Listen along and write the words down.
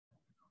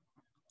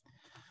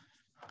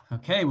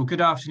Okay, well,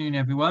 good afternoon,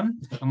 everyone,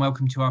 and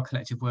welcome to our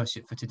collective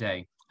worship for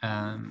today.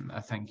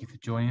 Thank you for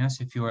joining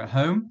us. If you're at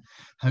home,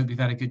 hope you've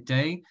had a good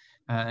day,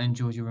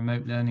 enjoyed your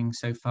remote learning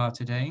so far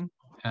today.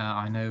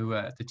 I know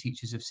the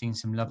teachers have seen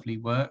some lovely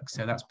work,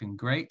 so that's been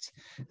great.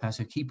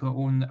 So keep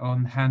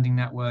on handing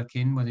that work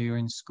in, whether you're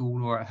in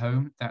school or at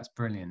home. That's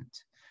brilliant.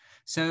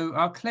 So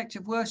our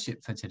collective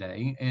worship for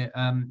today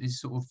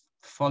is sort of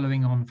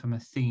following on from a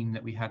theme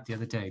that we had the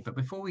other day. But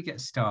before we get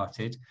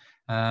started,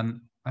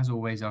 as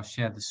always, I'll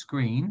share the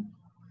screen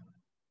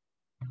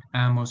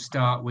and we'll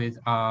start with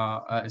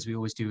our, as we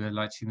always do,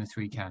 lighting the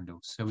three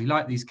candles. So we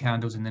light these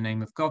candles in the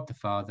name of God the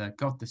Father,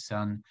 God the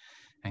Son,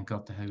 and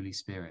God the Holy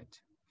Spirit.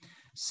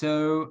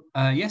 So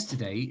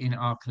yesterday in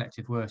our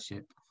collective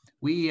worship,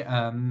 we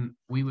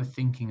were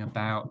thinking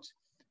about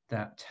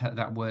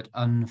that word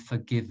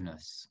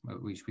unforgiveness,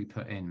 which we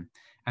put in,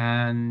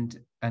 and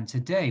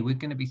today we're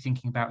going to be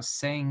thinking about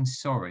saying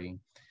sorry.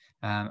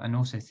 And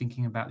also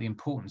thinking about the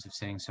importance of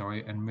saying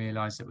sorry and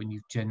realize that when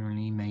you've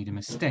genuinely made a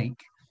mistake,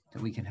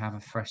 that we can have a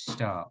fresh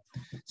start.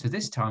 So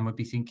this time we'll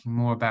be thinking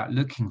more about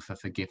looking for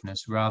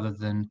forgiveness rather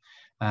than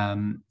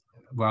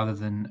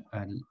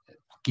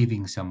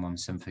giving someone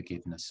some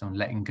forgiveness or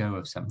letting go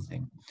of something.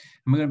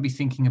 And we're going to be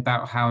thinking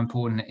about how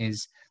important it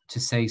is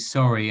to say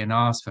sorry and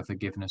ask for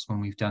forgiveness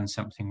when we've done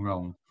something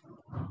wrong.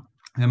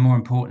 And more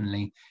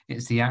importantly,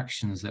 it's the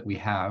actions that we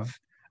have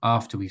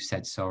after we've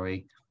said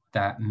sorry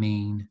that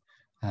mean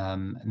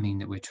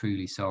that we're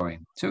truly sorry.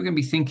 So we're going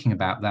to be thinking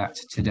about that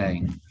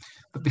today.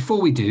 But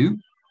before we do,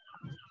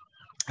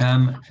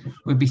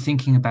 we'll be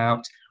thinking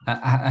about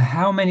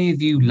how many of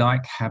you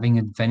like having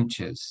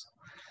adventures.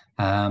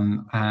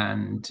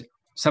 And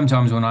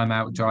sometimes when I'm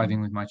out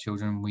driving with my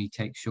children, we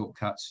take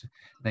shortcuts.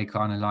 They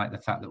kind of like the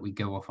fact that we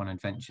go off on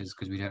adventures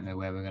because we don't know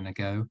where we're going to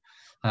go.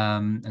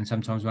 And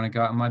sometimes when I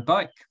go out on my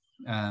bike,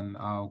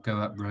 I'll go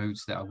up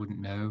roads that I wouldn't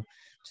know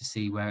to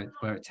see where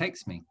it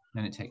takes me.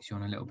 And it takes you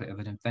on a little bit of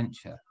an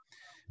adventure.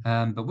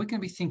 But we're going to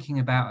be thinking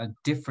about a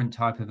different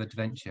type of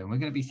adventure. And we're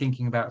going to be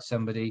thinking about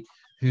somebody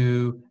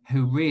who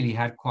really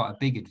had quite a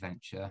big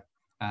adventure.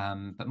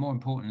 But more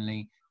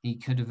importantly, he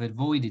could have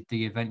avoided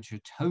the adventure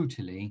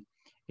totally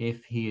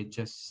if he had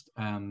just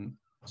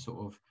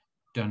sort of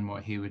done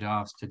what he would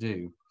ask to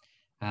do.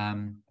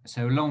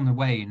 So along the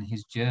way in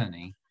his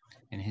journey,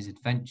 in his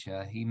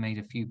adventure, he made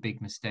a few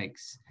big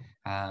mistakes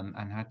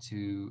and had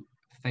to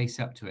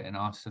face up to it and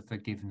ask for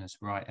forgiveness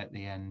right at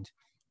the end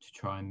to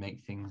try and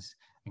make things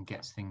and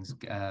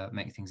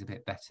make things a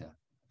bit better.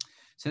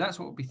 So that's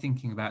what we'll be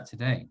thinking about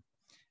today.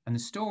 And the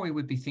story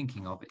we'd be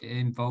thinking of, it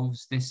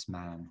involves this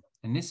man.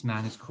 And this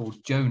man is called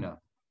Jonah.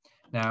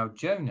 Now,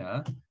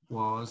 Jonah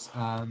was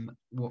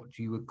what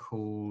you would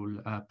call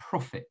a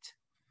prophet.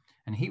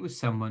 And he was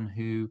someone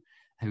who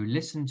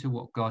listened to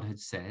what God had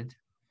said,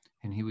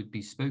 and he would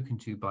be spoken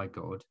to by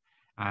God,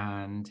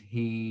 and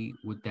he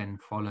would then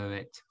follow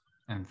it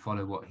and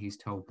follow what he's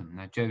told them.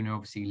 Now, Jonah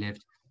obviously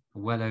lived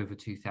well over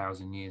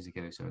 2,000 years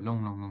ago, so a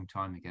long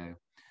time ago.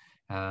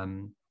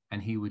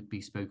 And he would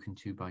be spoken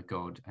to by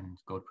God, and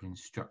God would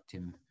instruct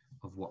him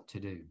of what to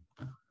do.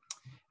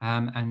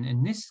 And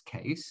in this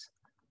case,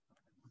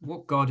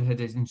 what God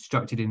had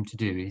instructed him to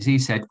do is he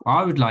said,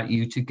 I would like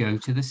you to go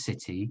to the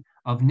city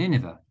of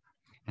Nineveh.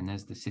 And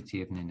there's the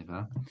city of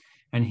Nineveh.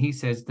 And he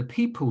says, the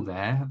people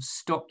there have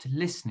stopped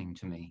listening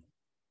to me.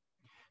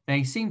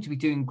 They seem to be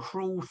doing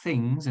cruel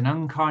things and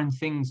unkind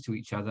things to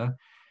each other.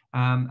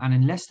 And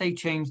unless they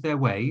change their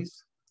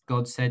ways,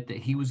 God said that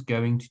he was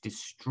going to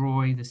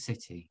destroy the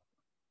city.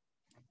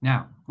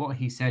 Now, what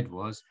he said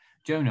was,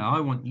 Jonah,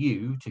 I want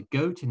you to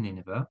go to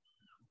Nineveh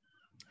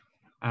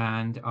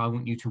and I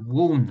want you to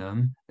warn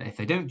them that if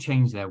they don't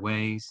change their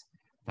ways,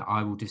 that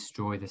I will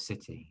destroy the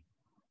city.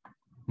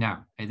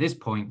 Now, at this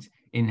point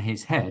in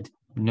his head,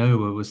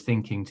 Jonah was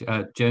thinking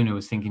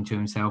to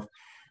himself,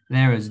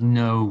 there is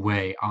no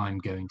way I'm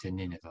going to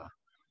Nineveh.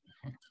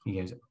 He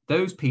goes,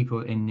 those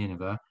people in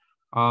Nineveh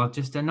are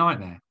just a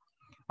nightmare.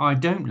 I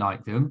don't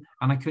like them,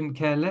 and I couldn't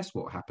care less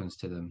what happens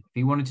to them. If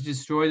he wanted to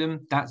destroy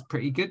them, that's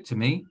pretty good to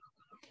me.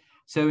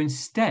 So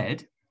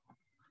instead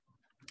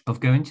of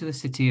going to the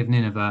city of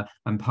Nineveh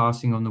and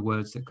passing on the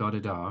words that God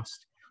had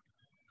asked,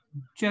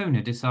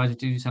 Jonah decided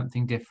to do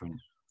something different.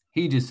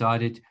 He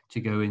decided to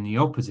go in the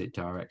opposite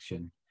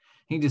direction.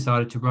 He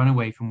decided to run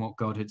away from what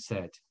God had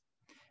said.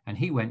 And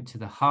he went to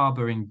the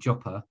harbour in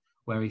Joppa,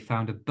 where he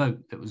found a boat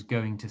that was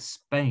going to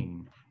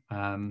Spain,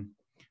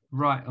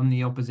 right on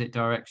the opposite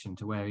direction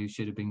to where he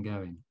should have been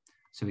going.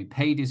 So he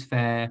paid his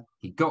fare,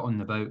 he got on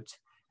the boat,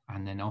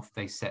 and then off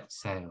they set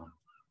sail.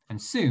 And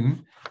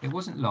soon, it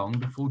wasn't long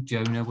before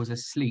Jonah was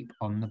asleep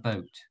on the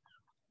boat.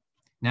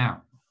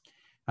 Now,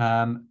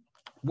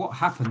 what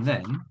happened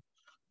then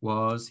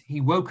was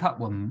he woke up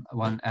one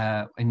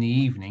in the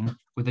evening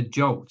with a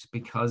jolt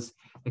because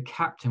the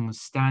captain was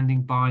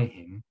standing by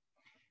him,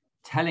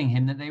 telling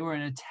him that they were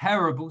in a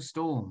terrible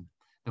storm.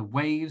 The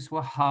waves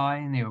were high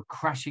and they were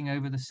crashing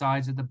over the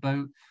sides of the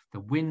boat. The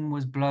wind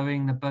was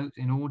blowing the boat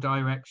in all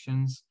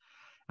directions.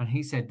 And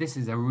he said, this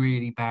is a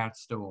really bad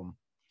storm.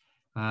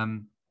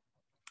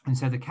 And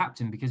so the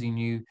captain, because he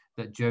knew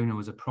that Jonah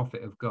was a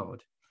prophet of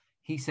God,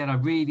 he said, I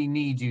really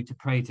need you to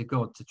pray to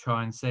God to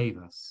try and save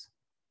us.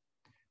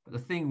 But the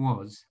thing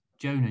was,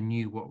 Jonah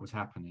knew what was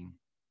happening.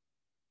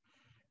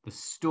 The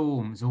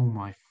storm's all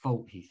my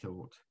fault, he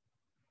thought.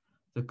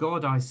 The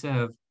God I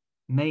serve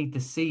made the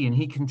sea, and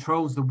he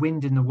controls the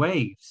wind and the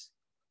waves.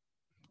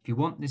 If you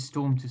want this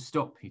storm to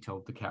stop, he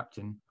told the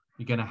captain,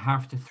 you're going to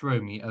have to throw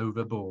me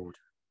overboard.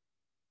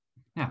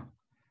 Now,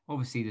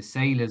 obviously the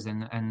sailors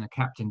and the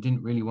captain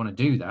didn't really want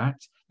to do that.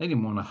 They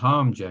didn't want to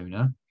harm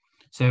Jonah.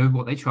 So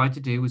what they tried to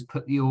do was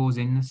put the oars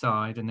in the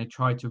side, and they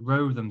tried to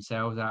row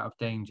themselves out of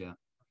danger.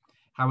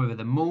 However,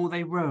 the more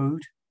they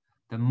rowed,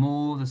 the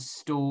more the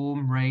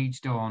storm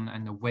raged on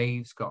and the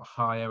waves got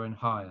higher and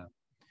higher.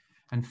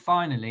 And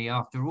finally,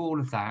 after all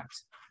of that,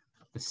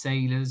 the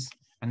sailors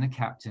and the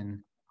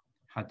captain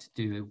had to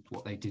do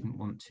what they didn't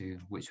want to,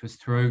 which was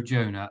throw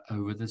Jonah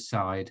over the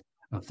side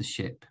of the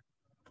ship.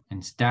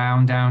 And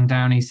down, down,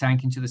 down, he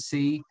sank into the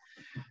sea.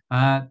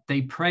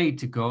 They prayed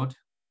to God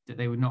that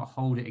they would not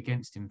hold it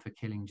against him for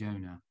killing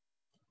Jonah.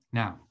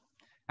 Now,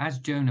 as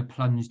Jonah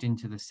plunged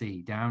into the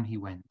sea, down he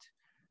went.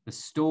 The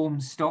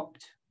storm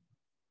stopped,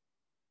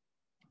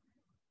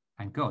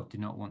 and God did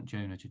not want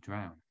Jonah to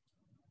drown.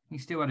 He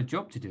still had a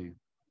job to do.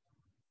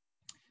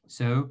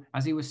 So,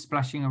 as he was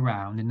splashing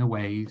around in the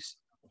waves,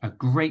 a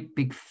great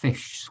big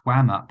fish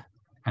swam up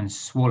and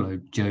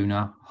swallowed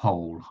Jonah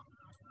whole.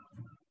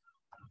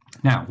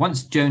 Now,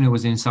 once Jonah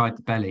was inside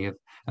the belly of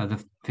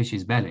the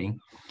fish's belly,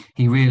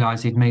 he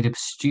realized he'd made a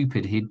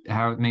stupid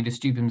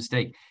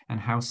mistake, and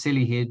how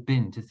silly he had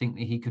been to think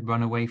that he could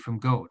run away from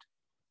God.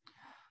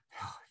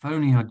 If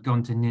only I'd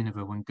gone to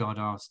Nineveh when God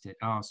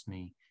asked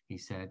me, he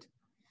said,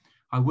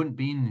 I wouldn't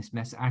be in this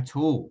mess at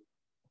all.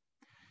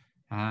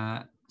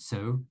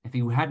 So if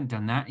he hadn't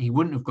done that, he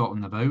wouldn't have got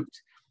on the boat.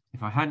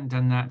 If I hadn't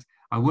done that,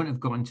 I wouldn't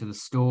have got into the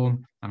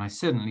storm, and I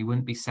certainly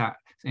wouldn't be sat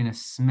in a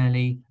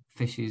smelly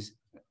fish's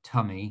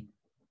tummy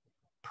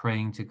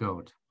praying to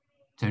God.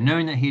 So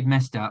knowing that he'd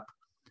messed up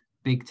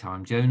big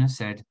time, Jonah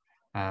said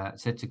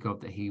to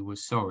God that he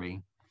was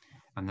sorry.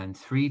 And then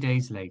 3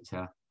 days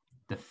later,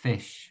 the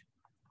fish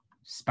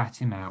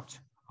spat him out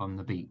on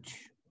the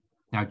beach.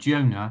 Now,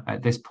 Jonah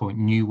at this point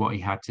knew what he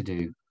had to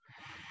do.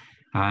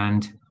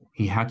 And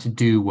he had to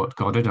do what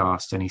God had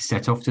asked, and he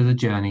set off on a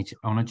journey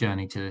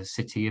to the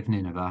city of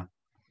Nineveh.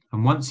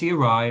 And once he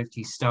arrived,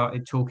 he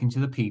started talking to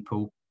the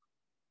people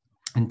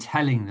and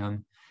telling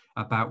them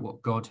about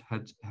what God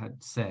had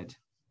said.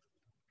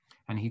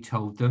 And he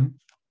told them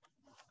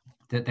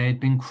that they had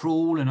been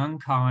cruel and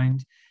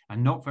unkind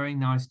and not very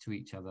nice to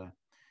each other.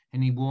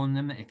 And he warned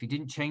them that if he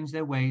didn't change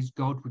their ways,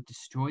 God would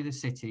destroy the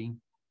city.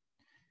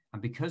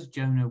 And because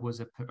Jonah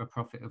was a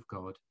prophet of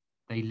God,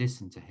 they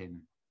listened to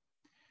him.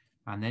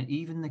 And then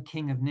even the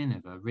king of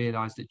Nineveh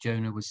realized that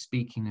Jonah was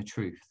speaking the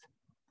truth.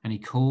 And he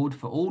called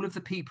for all of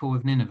the people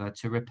of Nineveh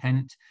to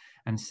repent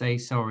and say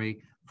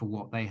sorry for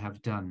what they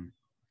have done.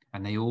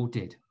 And they all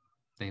did.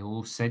 They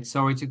all said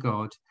sorry to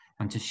God.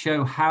 And to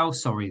show how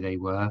sorry they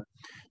were,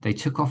 they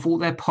took off all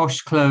their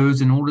posh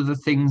clothes and all of the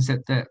things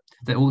that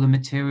all the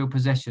material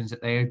possessions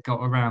that they had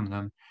got around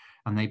them.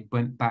 And they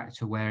went back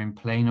to wearing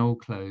plain old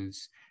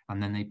clothes.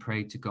 And then they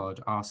prayed to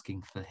God,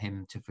 asking for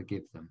him to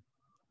forgive them.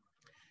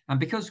 And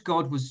because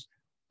God was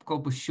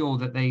sure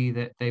that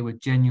they were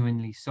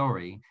genuinely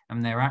sorry,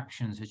 and their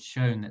actions had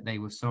shown that they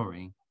were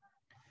sorry,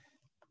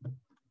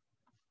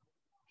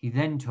 he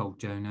then told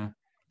Jonah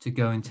to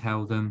go and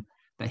tell them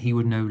that he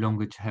would no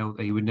longer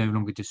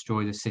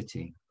destroy the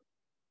city.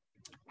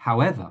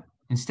 However,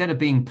 instead of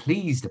being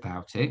pleased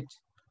about it,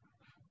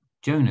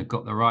 Jonah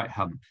got the right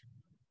hump.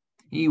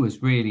 He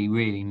was really,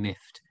 really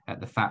miffed at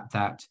the fact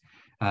that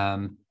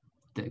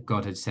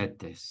God had said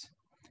this.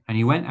 And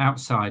he went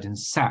outside and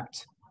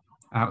sat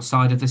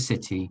outside of the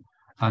city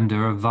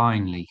under a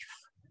vine leaf.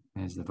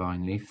 There's the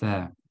vine leaf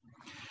there.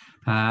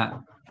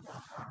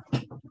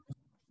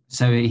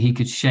 So he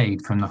could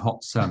shade from the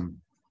hot sun.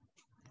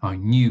 I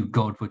knew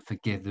God would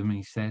forgive them,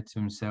 he said to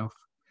himself.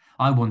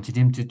 I wanted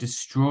him to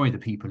destroy the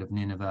people of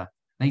Nineveh.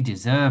 They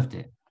deserved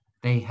it.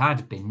 They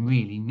had been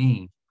really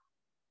mean.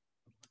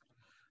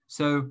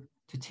 So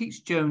to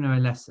teach Jonah a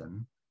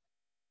lesson,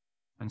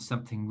 and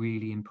something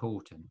really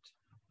important,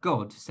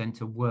 God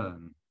sent a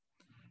worm.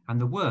 And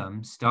the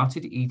worm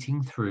started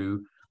eating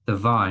through the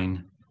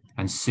vine,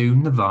 and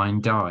soon the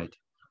vine died.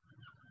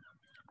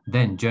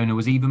 Then Jonah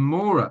was even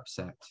more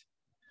upset,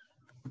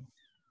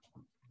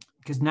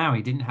 because now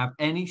he didn't have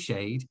any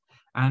shade,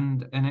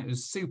 and it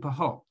was super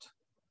hot.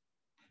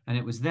 And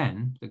it was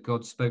then that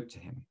God spoke to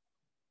him.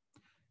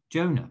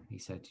 Jonah, he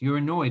said, you're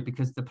annoyed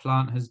because the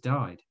plant has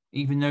died,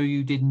 even though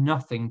you did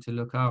nothing to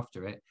look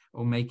after it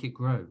or make it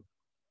grow.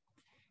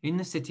 In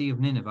the city of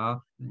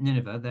Nineveh,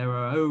 there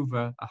are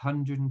over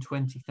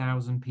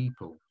 120,000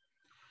 people,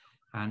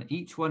 and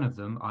each one of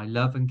them I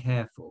love and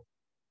care for.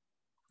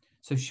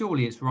 So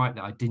surely it's right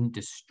that I didn't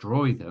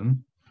destroy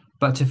them,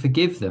 but to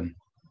forgive them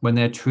when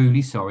they're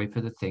truly sorry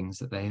for the things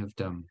that they have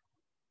done.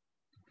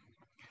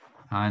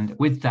 And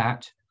with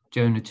that,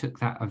 Jonah took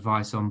that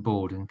advice on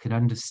board and could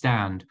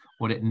understand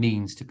what it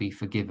means to be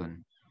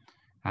forgiven.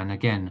 And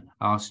again,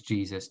 asked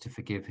Jesus to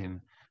forgive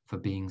him for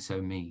being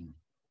so mean,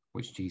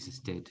 which Jesus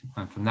did.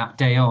 And from that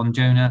day on,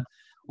 Jonah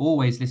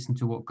always listened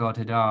to what God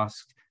had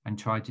asked and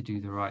tried to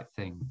do the right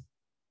thing.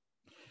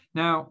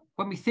 Now,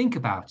 when we think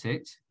about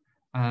it,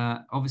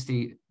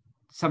 obviously,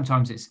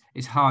 sometimes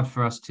it's hard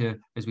for us to,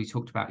 as we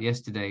talked about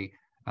yesterday,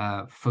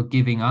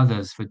 forgiving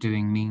others for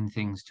doing mean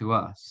things to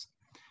us.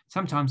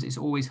 Sometimes it's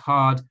always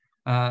hard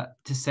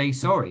to say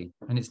sorry,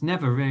 and it's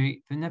never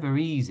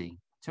easy.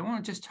 So I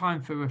want just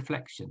time for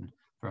reflection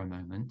for a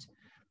moment,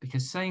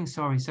 because saying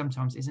sorry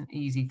sometimes isn't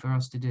easy for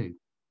us to do.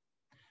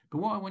 But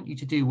what I want you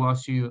to do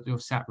whilst you're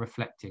sat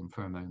reflecting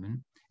for a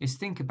moment is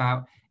think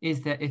about,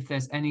 if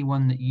there's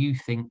anyone that you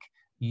think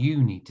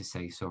you need to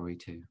say sorry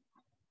to.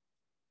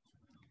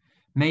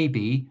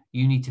 Maybe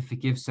you need to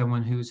forgive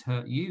someone who has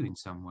hurt you in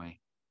some way.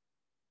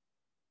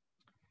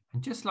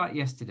 And just like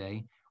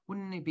yesterday,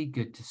 wouldn't it be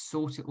good to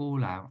sort it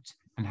all out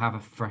and have a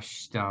fresh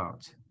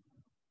start?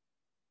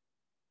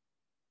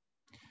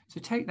 So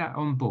take that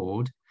on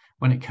board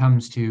when it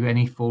comes to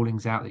any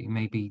fallings out that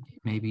maybe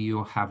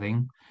you're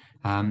having,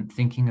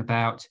 thinking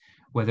about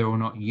whether or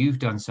not you've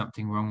done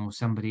something wrong or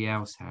somebody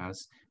else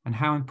has, and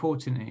how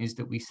important it is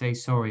that we say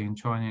sorry and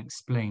try and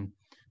explain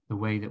the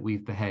way that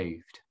we've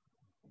behaved.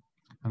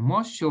 And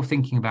whilst you're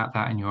thinking about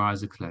that and your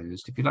eyes are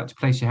closed, if you'd like to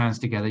place your hands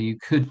together, you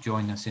could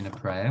join us in a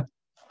prayer.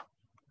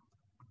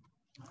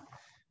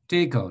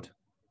 Dear God,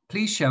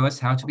 please show us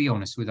how to be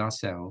honest with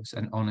ourselves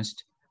and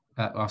honest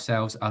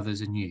ourselves,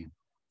 others, and you.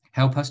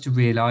 Help us to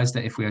realize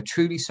that if we are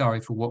truly sorry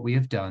for what we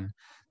have done,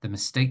 the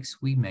mistakes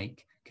we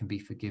make can be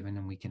forgiven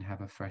and we can have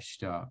a fresh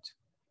start.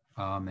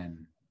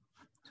 Amen.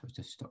 So I'll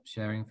just stop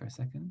sharing for a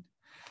second.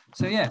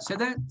 So yeah, so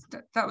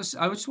that was,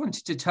 I just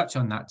wanted to touch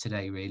on that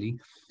today, really,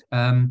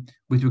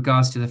 with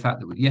regards to the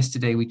fact that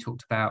yesterday we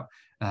talked about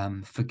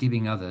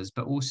forgiving others,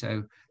 but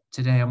also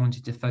today I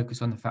wanted to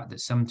focus on the fact that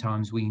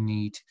sometimes we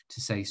need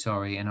to say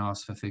sorry and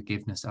ask for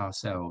forgiveness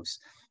ourselves.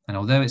 And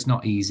although it's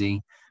not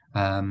easy,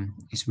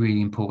 it's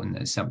really important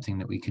that it's something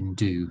that we can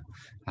do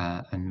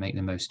and make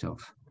the most of.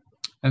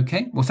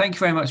 Okay, well, thank you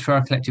very much for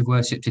our collective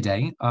worship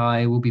today.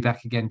 I will be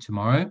back again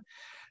tomorrow.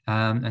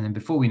 And then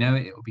before we know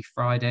it, it will be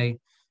Friday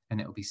and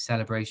it will be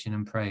celebration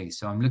and praise.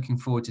 So I'm looking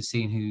forward to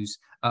seeing who's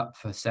up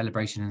for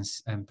celebration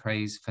and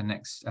praise for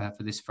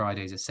this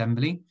Friday's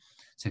assembly.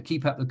 So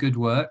keep up the good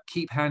work,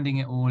 keep handing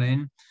it all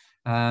in,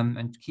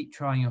 and keep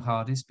trying your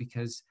hardest,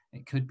 because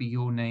it could be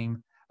your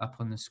name up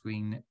on the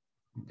screen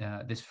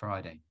this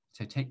Friday.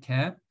 So take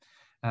care,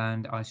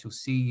 and I shall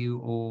see you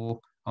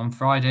all on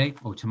Friday,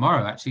 or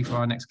tomorrow actually, for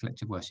our next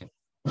collective worship.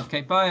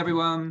 Okay, bye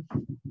everyone.